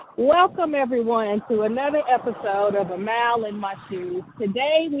Welcome, everyone, to another episode of A Mile in My Shoes.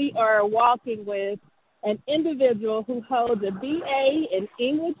 Today, we are walking with an individual who holds a BA in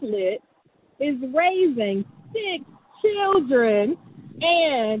English Lit, is raising 6 children,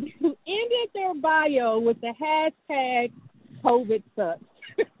 and who ended their bio with the hashtag COVID sucks.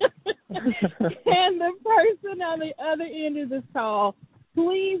 And the person on the other end of this call,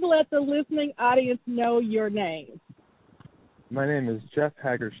 please let the listening audience know your name. My name is Jeff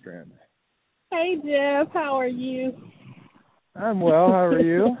Hagerstrand. Hey, Jeff. How are you? I'm well. How are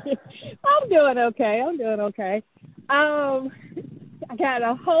you? I'm doing okay. I got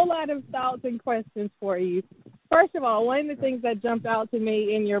a whole lot of thoughts and questions for you. First of all, one of the things that jumped out to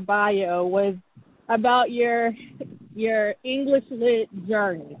me in your bio was about your English Lit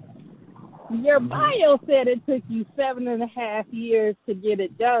journey. Your bio said it took you 7.5 years to get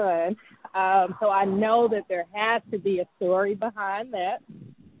it done. So I know that there has to be a story behind that.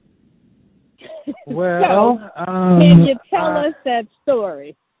 Well, can you tell us that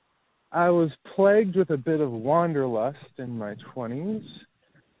story? I was plagued with a bit of wanderlust in my 20s,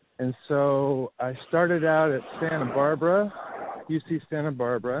 and so I started out at Santa Barbara, UC Santa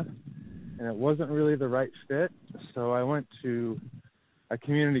Barbara, and it wasn't really the right fit, so I went to a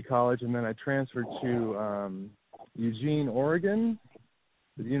community college, and then I transferred to Eugene, Oregon,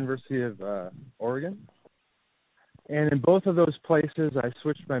 the University of Oregon. And in both of those places, I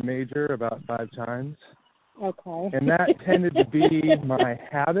switched my major about 5 times. Okay. And that tended to be my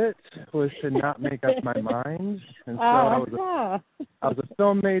habit, was to not make up my mind. And so I was a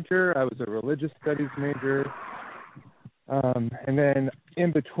film major, I was a religious studies major, and then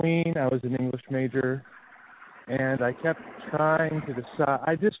in between, I was an English major. And I kept trying to decide.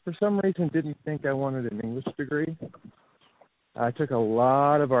 I just, for some reason, didn't think I wanted an English degree. I took a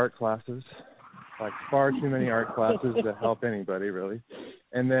lot of art classes, like far too many art classes to help anybody, really.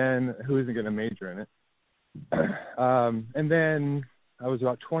 And then who isn't going to major in it? And then I was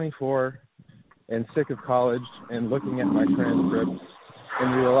about 24 and sick of college and looking at my transcripts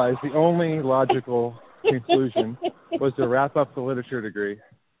and realized the only logical conclusion was to wrap up the literature degree,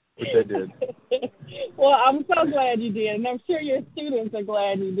 which I did. Well, I'm so glad you did, and I'm sure your students are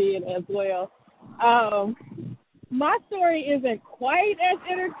glad you did as well. My story isn't quite as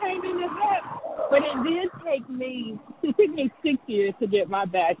entertaining as that, but it took me 6 years to get my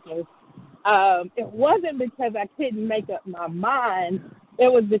bachelor's. It wasn't because I couldn't make up my mind.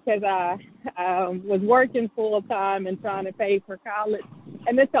 It was because I was working full time and trying to pay for college.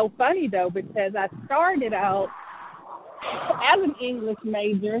 And it's so funny, though, because I started out as an English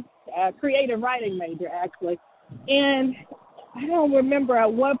major, creative writing major, actually. And I don't remember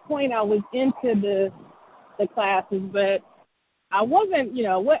at what point I was into the classes, but I wasn't,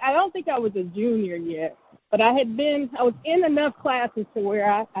 I don't think I was a junior yet. But I was in enough classes to where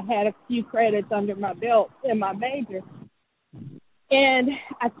I had a few credits under my belt in my major. And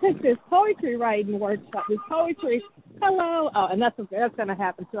I took this poetry writing workshop, and that's going to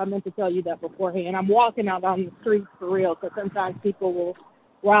happen, so I meant to tell you that beforehand. I'm walking out on the streets for real, because sometimes people will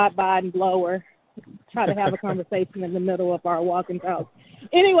ride by and blow or try to have a conversation in the middle of our walking talk.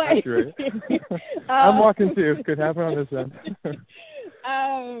 Anyway. Right. I'm walking too. Could happen on this end.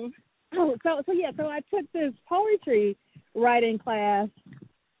 So I took this poetry writing class,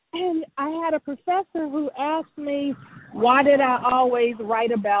 and I had a professor who asked me, why did I always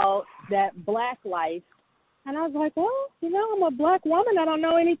write about that black life? And I was like, well, I'm a black woman. I don't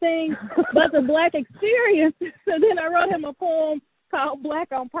know anything but the black experience. So then I wrote him a poem called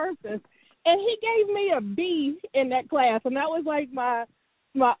Black on Purpose. And he gave me a B in that class. And that was like my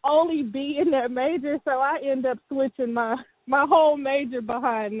only B in that major. So I ended up switching my whole major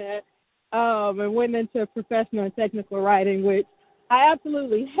behind that and went into professional and technical writing, which I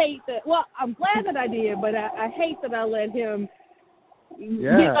absolutely hate that. Well, I'm glad that I did, but I hate that I let him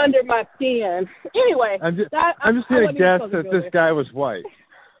get under my skin. Anyway. I'm just going to guess that this guy was white.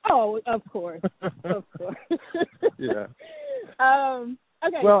 Oh, of course. Of course. Yeah.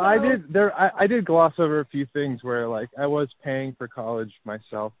 Okay. Well, I did gloss over a few things where, like, I was paying for college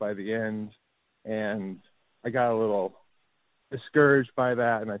myself by the end, and I got a little discouraged by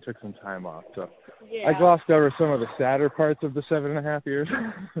that, and I took some time off. So I glossed over some of the sadder parts of the 7.5 years.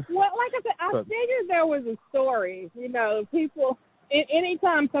 Well, like I said, I figured there was a story. People,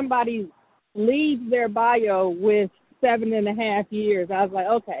 anytime somebody leaves their bio with 7.5 years, I was like,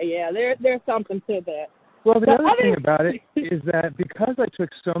 okay, yeah, there's something to that. Well, the other thing about it is that because I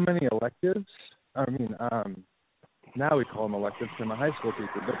took so many electives, now we call them electives to my high school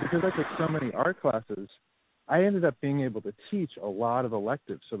teacher, but because I took so many art classes, I ended up being able to teach a lot of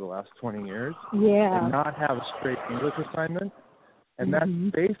electives for the last 20 years and not have a straight English assignment. And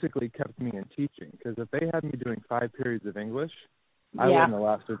that basically kept me in teaching, because if they had me doing 5 periods of English, I wouldn't have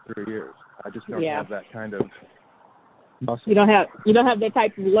lasted 3 years. I just don't have that kind of muscle. You don't have that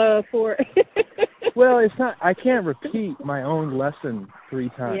type of love for it. Well, it's not. I can't repeat my own lesson 3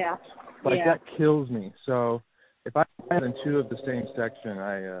 times. Yeah. That kills me. So if I had in 2 of the same section,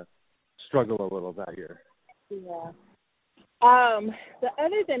 I struggle a little that year. Yeah. The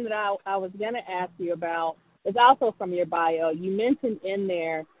other thing that I was going to ask you about is also from your bio. You mentioned in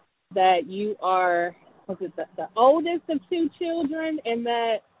there that you are, the oldest of 2 children, and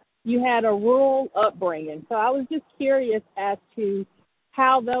that you had a rural upbringing. So I was just curious as to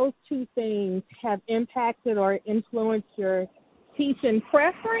how those 2 things have impacted or influenced your teaching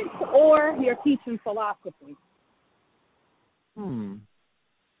preference or your teaching philosophy.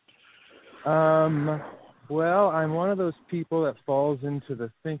 Well, I'm one of those people that falls into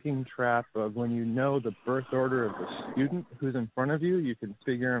the thinking trap of when you know the birth order of the student who's in front of you, you can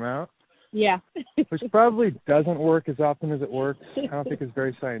figure him out. Yeah. Which probably doesn't work as often as it works. I don't think it's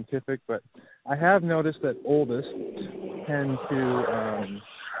very scientific, but I have noticed that oldest tend to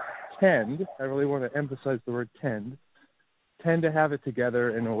I really want to emphasize the word tend to have it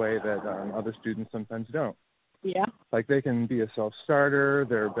together in a way that other students sometimes don't. Yeah. Like they can be a self-starter,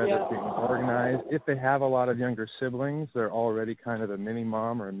 they're better at being organized. If they have a lot of younger siblings, they're already kind of a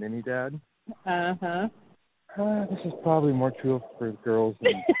mini-mom or a mini-dad. This is probably more true for girls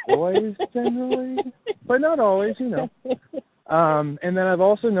than boys generally, but not always, you know. And then I've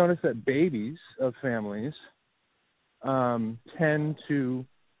also noticed that babies of families tend to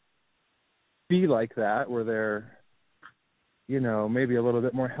be like that, where they're, you know, maybe a little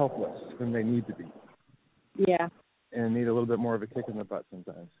bit more helpless than they need to be. Yeah. And need a little bit more of a kick in the butt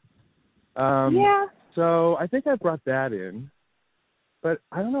sometimes. So I think I brought that in. But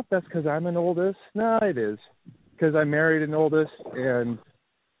I don't know if that's because I'm an oldest. No, it is. Because I married an oldest, and,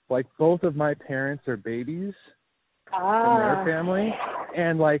 like, both of my parents are babies in their family.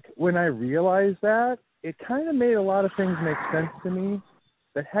 And, like, when I realized that, it kind of made a lot of things make sense to me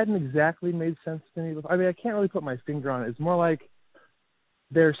that hadn't exactly made sense to me before. I mean, I can't really put my finger on it. It's more like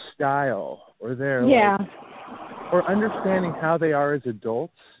their style or their, like, or understanding how they are as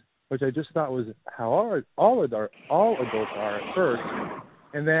adults, which I just thought was how all adults are at first.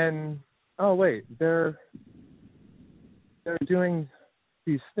 And then, oh, wait, they're doing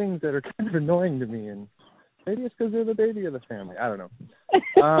these things that are kind of annoying to me, and maybe it's because they're the baby of the family. I don't know.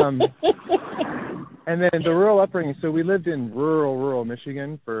 And then the rural upbringing. So we lived in rural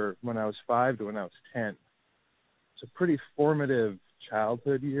Michigan for when I was 5 to when I was 10. It's a pretty formative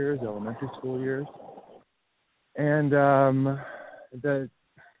childhood years, elementary school years. And the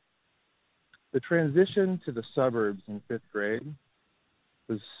transition to the suburbs in 5th grade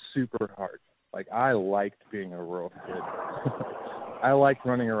was super hard. Like, I liked being a rural kid. I liked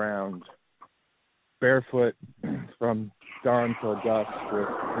running around barefoot from dawn till dusk with,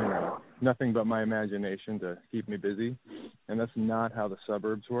 you know, nothing but my imagination to keep me busy. And that's not how the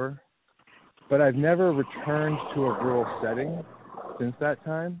suburbs were. But I've never returned to a rural setting since that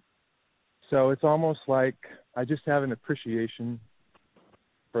time. So it's almost like I just have an appreciation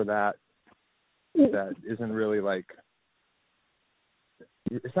for that isn't really, like,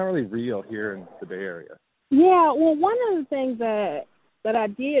 it's not really real here in the Bay Area. Yeah, well, one of the things that I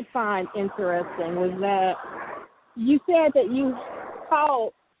did find interesting was that you said that you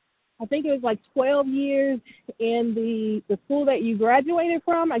taught, I think it was like 12 years in the school that you graduated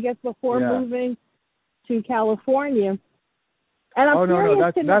from, I guess, before moving to California. And I'm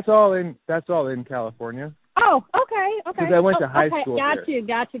that's all in California. Oh, okay. Because I went to high school there.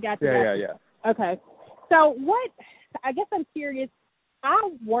 Gotcha. Yeah. Okay. So I guess I'm curious,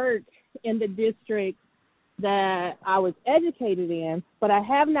 I worked in the district that I was educated in, but I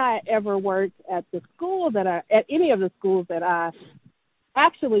have not ever worked at at any of the schools that I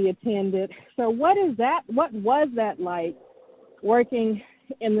actually attended. So what was that like, working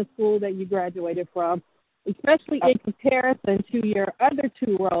in the school that you graduated from, especially in comparison to your other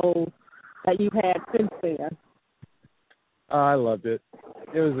 2 roles that you had since then? I loved it.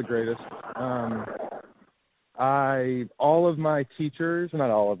 It was the greatest. All of my teachers,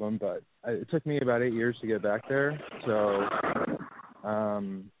 not all of them, but it took me about 8 years to get back there. So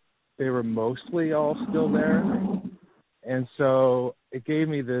they were mostly all still there. And so it gave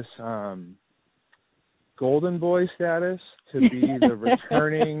me this golden boy status to be the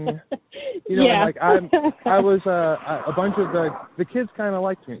returning, you know, like I was a bunch of the kids kind of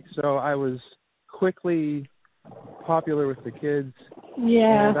liked me. So I was quickly popular with the kids.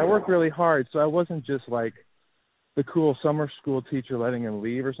 Yeah. And I worked really hard. So I wasn't just like the cool summer school teacher letting him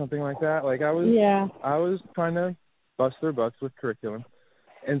leave or something like that. Like I was trying to bust their butts with curriculum.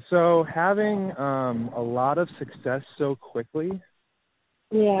 And so having a lot of success so quickly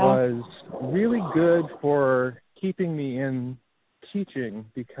was really good for keeping me in teaching,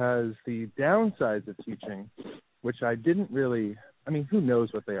 because the downsides of teaching, which I didn't really, I mean, who knows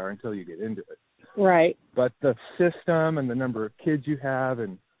what they are until you get into it. Right. But the system and the number of kids you have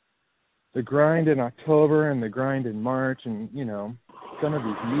and the grind in October and the grind in March and, you know, some of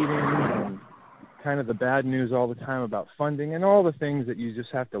these meetings and kind of the bad news all the time about funding and all the things that you just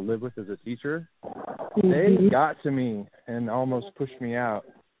have to live with as a teacher, they got to me and almost pushed me out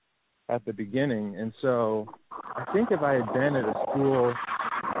at the beginning. And so I think if I had been at a school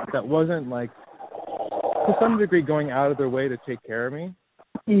that wasn't like, to some degree, going out of their way to take care of me,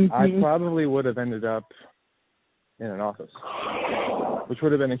 I probably would have ended up in an office, which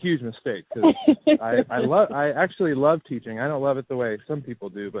would have been a huge mistake, because I actually love teaching. I don't love it the way some people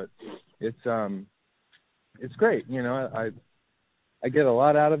do, but it's great. You know, I get a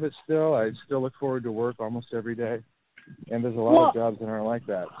lot out of it still. I still look forward to work almost every day, and there's a lot of jobs that aren't like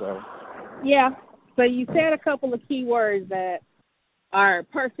that. So yeah. So you said a couple of key words that are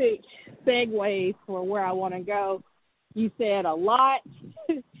perfect segues for where I want to go. You said a lot.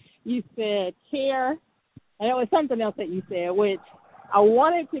 You said care. And it was something else that you said, which I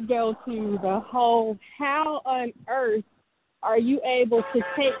wanted to go to the whole, how on earth are you able to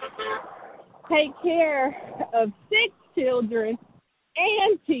take care of 6 children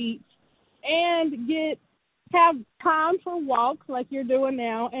and teach and have time for walks like you're doing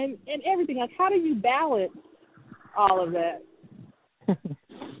now and everything? Like, how do you balance all of that?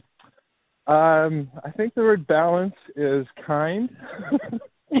 I think the word balance is kind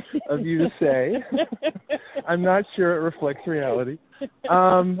of you to say. I'm not sure it reflects reality.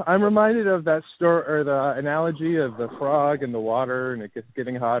 I'm reminded of that story, or the analogy of the frog and the water, and it gets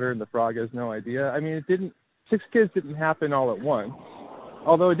getting hotter and the frog has no idea. I mean, 6 kids didn't happen all at once,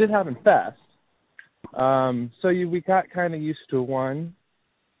 although it did happen fast. So we got kind of used to 1.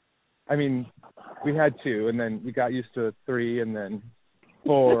 I mean, we had 2, and then we got used to 3, and then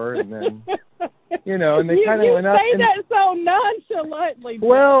 4, and then, you know, and they kind of went up. You say that so nonchalantly.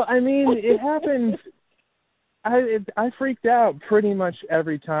 Well, I mean, it happened. I freaked out pretty much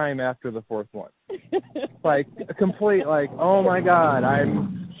every time after the 4th one. Like, a complete, like, oh my God,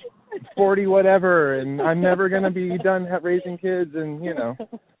 I'm 40 whatever, and I'm never going to be done raising kids, and, you know,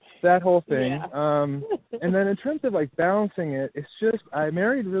 that whole thing. Yeah. And then in terms of, like, balancing it, it's just, I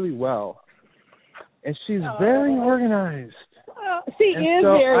married really well, and she's very organized. She is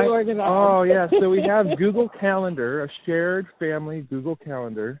very organized. Oh, yeah. So we have Google Calendar, a shared family Google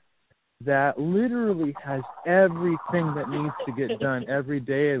Calendar that literally has everything that needs to get done every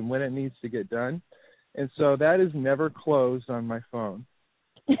day and when it needs to get done. And so that is never closed on my phone.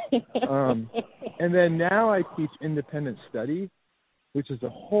 And then now I teach independent study, which is a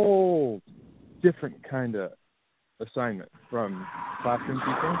whole different kind of assignment from classroom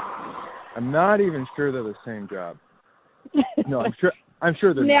teaching. I'm not even sure they're the same job. No, I'm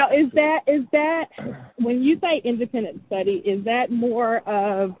sure they're now, not. Is that when you say independent study, is that more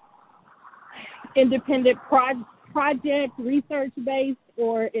of independent project research based,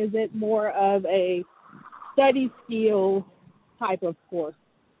 or is it more of a study skills type of course?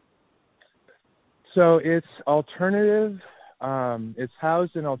 So it's alternative. It's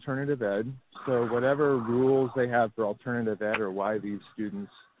housed in alternative ed. So whatever rules they have for alternative ed, or why these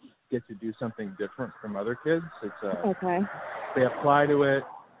students get to do something different from other kids, it's okay. They apply to it.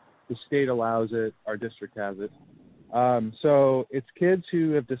 The state allows it. Our district has it. So it's kids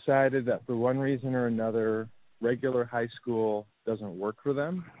who have decided that for one reason or another, regular high school doesn't work for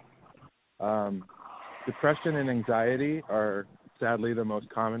them. Depression and anxiety are sadly the most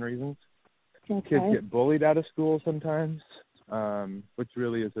common reasons. Okay. Kids get bullied out of school sometimes, which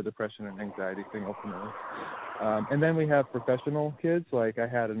really is a depression and anxiety thing ultimately. And then we have professional kids. Like, I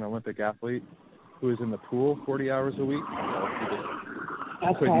had an Olympic athlete who was in the pool 40 hours a week. He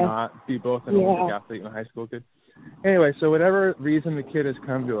just could not be both an Olympic athlete and a high school kid. Anyway, so whatever reason the kid has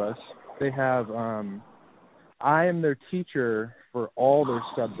come to us, they have, I am their teacher for all their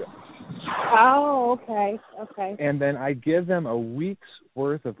subjects. Oh, okay. Okay. And then I give them a week's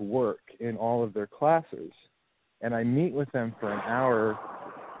worth of work in all of their classes, and I meet with them for an hour,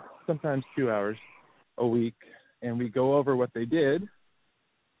 sometimes 2 hours a week, and we go over what they did,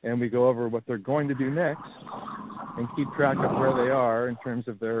 and we go over what they're going to do next, and keep track of where they are in terms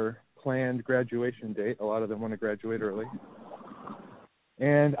of their planned graduation date. A lot of them want to graduate early.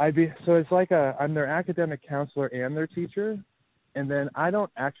 And so it's like I'm their academic counselor and their teacher. And then I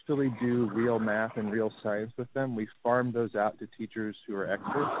don't actually do real math and real science with them. We farm those out to teachers who are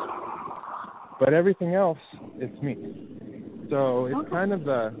experts. But everything else, it's me. So it's kind of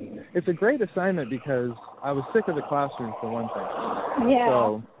it's a great assignment because I was sick of the classroom for one thing. Yeah.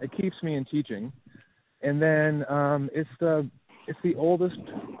 So it keeps me in teaching. And then it's the oldest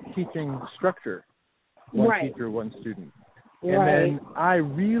teaching structure. One teacher, one student. And then I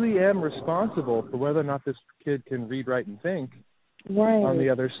really am responsible for whether or not this kid can read, write, and think on the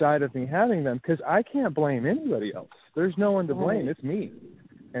other side of me having them, because I can't blame anybody else. There's no one to blame. It's me.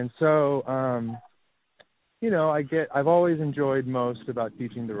 And so, I've always enjoyed most about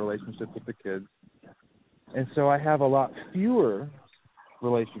teaching the relationships with the kids. And so I have a lot fewer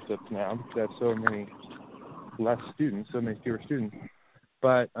relationships now because I have so many fewer students.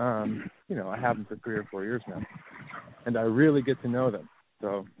 But, I have them for 3 or 4 years now. And I really get to know them.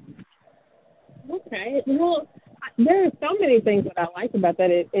 So. Okay. Well, there are so many things that I like about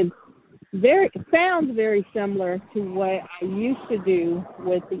that. It sounds very similar to what I used to do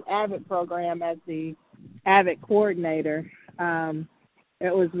with the AVID program as the AVID coordinator.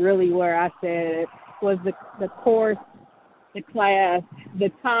 It was really where I said it was the course, the class, the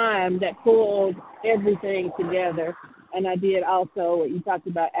time that pulled everything together. And I did also what you talked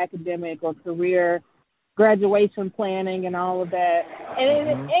about, academic or career graduation planning and all of that.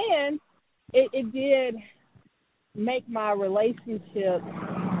 And it did make my relationships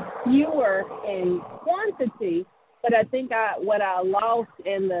fewer in quantity, but I think what I lost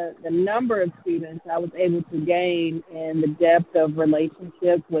in the number of students, I was able to gain in the depth of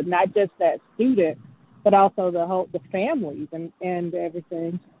relationships with not just that student, but also the families and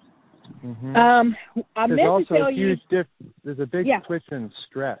everything. Mm-hmm. I meant to tell you, there's a big switch in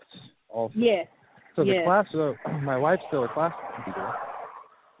stress also. Yes. So the class, my wife's still a class teacher,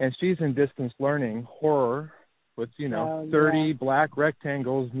 and she's in distance learning horror with, 30 black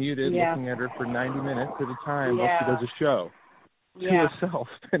rectangles muted looking at her for 90 minutes at a time while she does a show to herself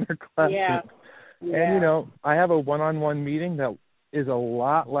in her classroom. Yeah. And, I have a one-on-one meeting that is a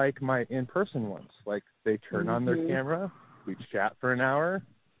lot like my in-person ones. Like, they turn on their camera, we chat for an hour,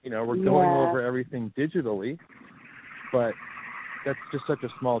 we're going over everything digitally, but that's just such a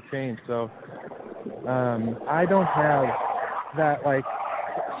small change. So I don't have that,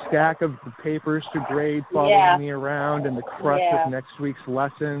 stack of the papers to grade following me around and the crush of next week's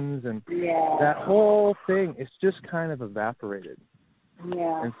lessons. And that whole thing is just kind of evaporated.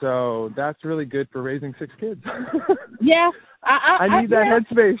 Yeah. And so that's really good for raising 6 kids. I need that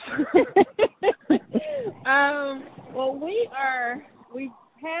headspace. Well, we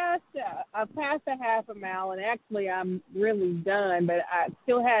passed a half a mile, and actually I'm really done, but I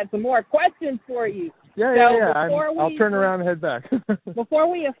still had some more questions for you. I'll turn around and head back. Before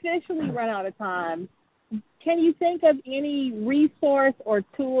we officially run out of time, can you think of any resource or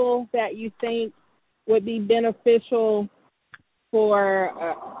tool that you think would be beneficial for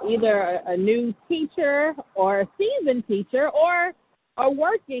either a new teacher or a seasoned teacher or a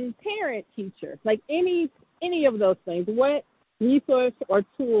working parent teacher? Like any of those things. What resource or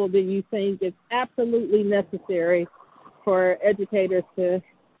tool do you think is absolutely necessary for educators to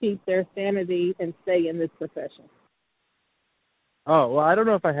keep their sanity and stay in this profession? Oh, well, I don't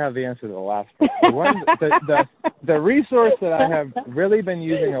know if I have the answer to the last part. The resource that I have really been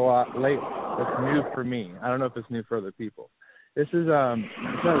using a lot lately that's new for me, I don't know if it's new for other people. This is it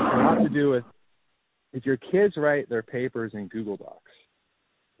has a lot to do with if your kids write their papers in Google Docs.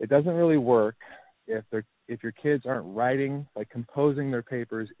 It doesn't really work if your kids aren't writing, composing their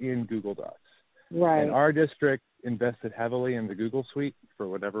papers in Google Docs. Right. And our district invested heavily in the Google Suite for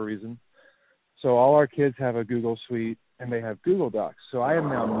whatever reason. So all our kids have a Google Suite and they have Google Docs. So I am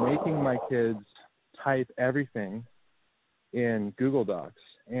now making my kids type everything in Google Docs.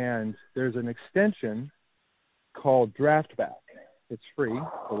 And there's an extension called DraftBack. It's free.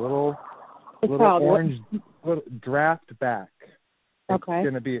 A little orange DraftBack. It's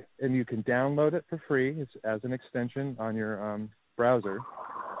going to be, and you can download it for free. It's as an extension on your browser.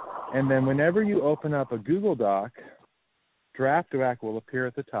 And then whenever you open up a Google Doc, DraftBack will appear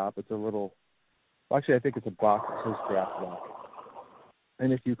at the top. It's a little, actually I think it's a box that says DraftBack.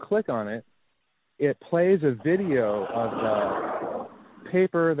 And if you click on it, it plays a video of the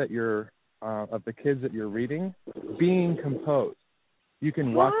paper that of the kids that you're reading being composed. You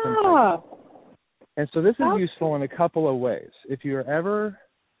can watch them type. And so this is useful in a couple of ways. If you're ever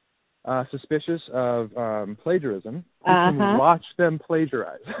suspicious of plagiarism, you can watch them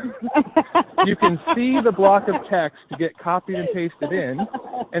plagiarize. You can see the block of text get copied and pasted in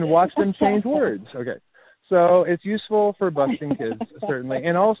and watch them change words. Okay. So it's useful for busting kids, certainly.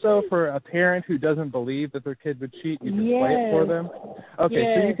 And also for a parent who doesn't believe that their kid would cheat, you can play it for them.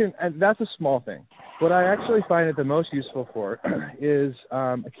 Okay, so you can, and that's a small thing. What I actually find it the most useful for is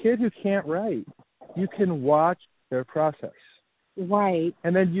a kid who can't write. You can watch their process. Right.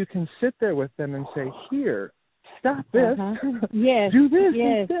 And then you can sit there with them and say, here, stop this. Yes. Do this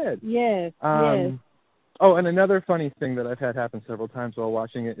instead. Yes. Yes. Oh, and another funny thing that I've had happen several times while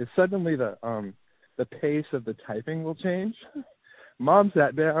watching it is suddenly the pace of the typing will change. Mom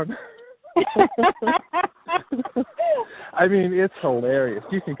sat down. I mean, it's hilarious.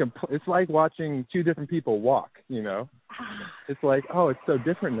 You can it's like watching two different people walk, you know. It's like, oh, it's so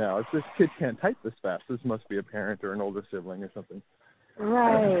different now. It's this kid can't type this fast. This must be a parent or an older sibling or something.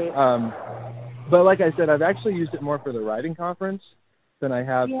 Right. But like I said, I've actually used it more for the writing conference than I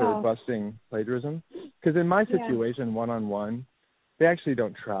have for busting plagiarism. Because in my situation, one-on-one, they actually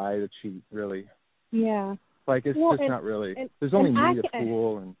don't try to cheat, really. Yeah. Like, it's just not really. There's only me, a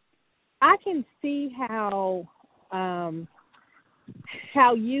fool. And I can see how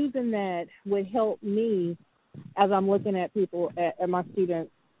using that would help me as I'm looking at people, at my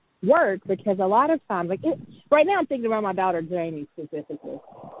students' work, because a lot of times, like right now I'm thinking about my daughter Jamie specifically.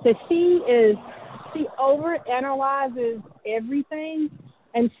 So she overanalyzes everything,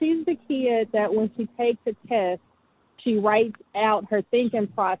 and she's the kid that when she takes a test, she writes out her thinking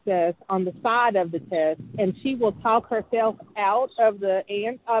process on the side of the test, and she will talk herself out of the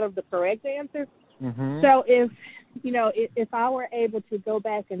correct answer. Mm-hmm. So if I were able to go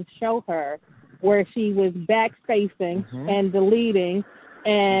back and show her where she was backspacing and deleting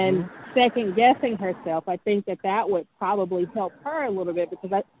and second guessing herself, I think that would probably help her a little bit,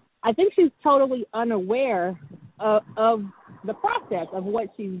 because I think she's totally unaware of the process of what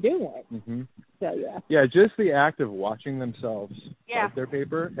she's doing. Mm-hmm. So, yeah, just the act of watching themselves write their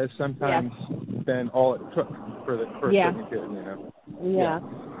paper has sometimes been all it took for a certain kid, you know. Yeah.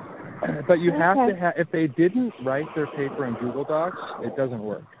 But you have to have, if they didn't write their paper in Google Docs, it doesn't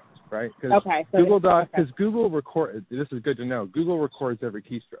work, right? Because Google Docs, because Google record, this is good to know, Google records every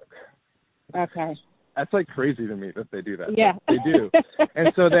keystroke. Okay. That's like crazy to me that they do that. Yeah. They do.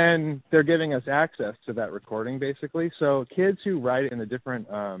 And so then they're giving us access to that recording, basically. So kids who write in a different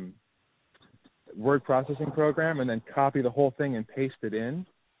word processing program and then copy the whole thing and paste it in,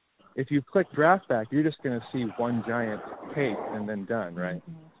 if you click draft back, you're just going to see one giant tape and then done, right?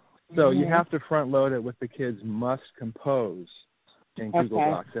 So you have to front load it with the kids must compose in Google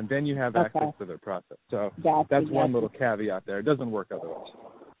Docs, and then you have access to their process. So that's one little caveat there. It doesn't work otherwise.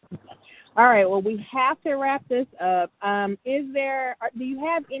 All right, well, we have to wrap this up. Do you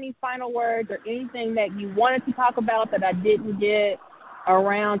have any final words or anything that you wanted to talk about that I didn't get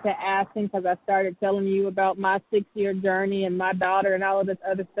around to asking, because I started telling you about my 6-year journey and my daughter and all of this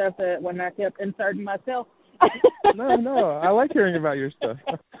other stuff that when I kept inserting myself? No, I like hearing about your stuff.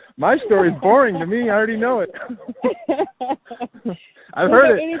 My story's boring to me. I already know it. I've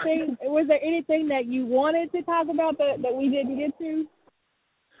heard it. Was there anything that you wanted to talk about that we didn't get to?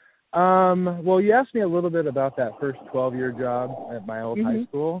 Well, you asked me a little bit about that first 12-year job at my old high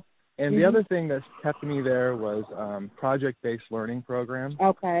school. And the other thing that kept me there was project-based learning program.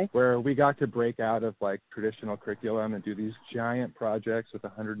 Okay. Where we got to break out of like traditional curriculum and do these giant projects with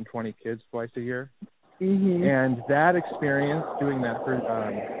 120 kids twice a year. And that experience, doing that for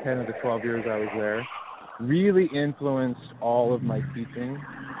 10 of the 12 years I was there, really influenced all of my teaching.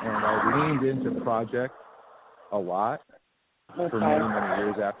 And I leaned into projects a lot for many, many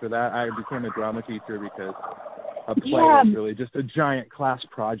years after that. I became a drama teacher because a play was really just a giant class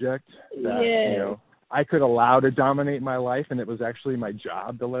project that, you know, I could allow to dominate my life, and it was actually my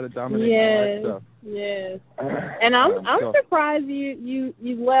job to let it dominate my life. So. And I'm surprised you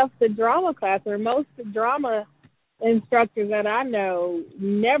left the drama class, or most drama instructors that I know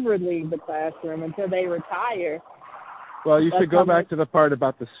never leave the classroom until they retire. Well, you should go back to the part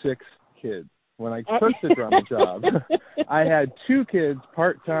about the 6 kids. When I took the drama job, I had 2 kids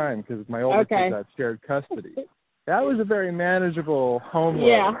part-time because my older kids had shared custody. That was a very manageable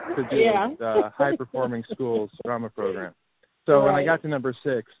homework to do with high-performing schools drama program. So when I got to number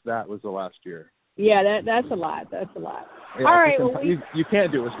 6, that was the last year. Yeah, that's a lot. That's a lot. Yeah, all right. Well, you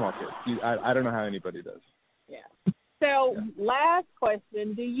can't do it with small kids. I don't know how anybody does. Yeah. So last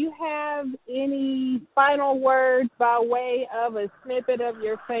question, do you have any final words by way of a snippet of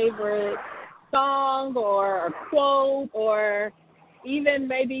your favorite song or a quote, or even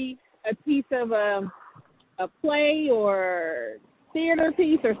maybe a piece of a play or theater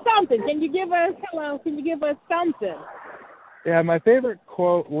piece or something? Can you give us something? Yeah, my favorite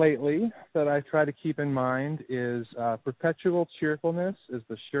quote lately that I try to keep in mind is perpetual cheerfulness is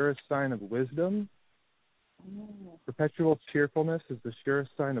the surest sign of wisdom. Perpetual cheerfulness is the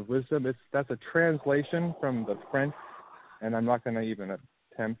surest sign of wisdom. That's a translation from the French, and I'm not going to even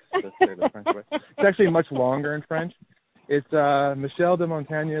attempt to say the French way. It's actually much longer in French. It's Michel de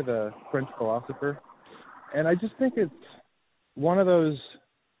Montaigne, the French philosopher. And I just think it's one of those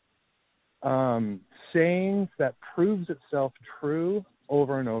sayings that proves itself true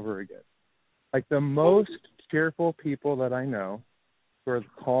over and over again. Like the most cheerful people that I know, who are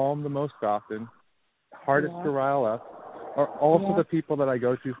calm the most often, hardest to rile up, are also the people that I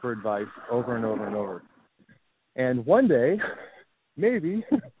go to for advice over and over and over. And one day, maybe,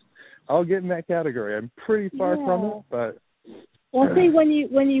 I'll get in that category. I'm pretty far from it, but... Well, see, when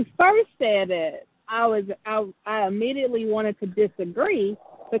you first said it, I immediately wanted to disagree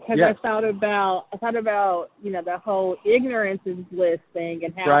because I thought about the whole ignorance is bliss thing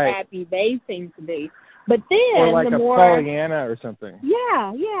and how happy they seem to be. But then or like Pollyanna or something.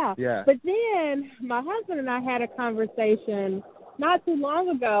 Yeah. But then my husband and I had a conversation not too long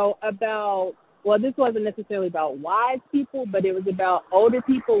ago about, well, this wasn't necessarily about wise people, but it was about older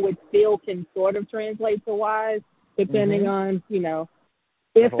people, which still can sort of translate to wise, depending on,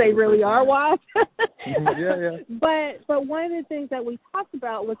 if they really are wise. But one of the things that we talked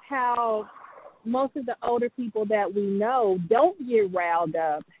about was how most of the older people that we know don't get riled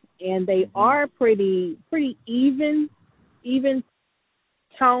up, and they are pretty even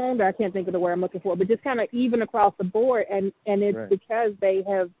toned. I can't think of the word I'm looking for, but just kind of even across the board. And it's because they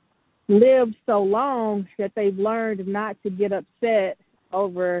have lived so long that they've learned not to get upset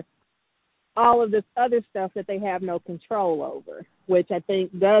over all of this other stuff that they have no control over, which I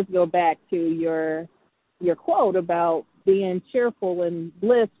think does go back to your quote about being cheerful and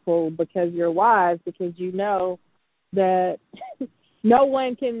blissful because you're wise, because you know that no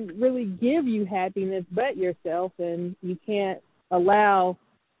one can really give you happiness but yourself, and you can't allow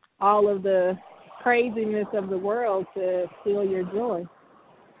all of the craziness of the world to steal your joy.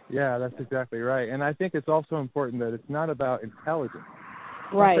 Yeah, that's exactly right. And I think it's also important that it's not about intelligence.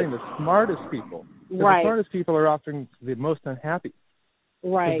 Right. I'm saying the smartest people. The smartest people are often the most unhappy.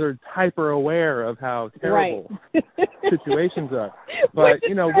 Right. Because they're hyper-aware of how terrible situations are. But,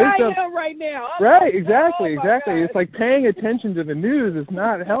 wisdom... I am right now. Right, exactly. It's like paying attention to the news is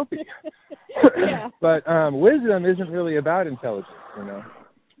not healthy. But wisdom isn't really about intelligence,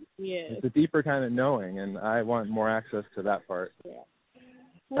 Yes. It's a deeper kind of knowing, and I want more access to that part. Yeah.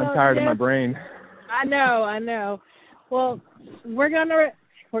 Well, I'm tired of my brain. I know. Well, we're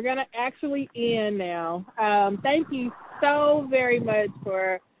gonna actually end now. Thank you so very much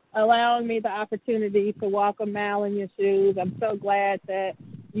for allowing me the opportunity to walk a mile in your shoes. I'm so glad that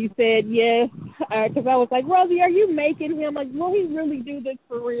you said yes, because I was like, Rosie, are you making him? Like, will he really do this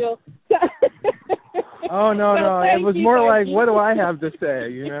for real? Oh, no. It was more like, what do I have to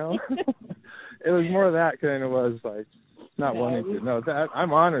say, It was more of that than it was like not wanting to. No,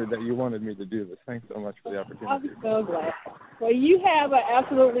 I'm honored that you wanted me to do this. Thanks so much for the opportunity. I'm so glad. Well, you have an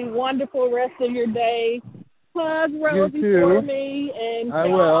absolutely wonderful rest of your day. Hug Rosie for me. And I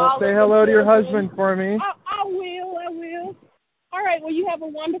will. Say hello to your husband for me. I will. All right. Well, you have a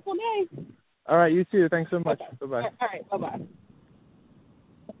wonderful day. All right. You too. Thanks so much. Okay. Bye-bye. All right. Bye-bye.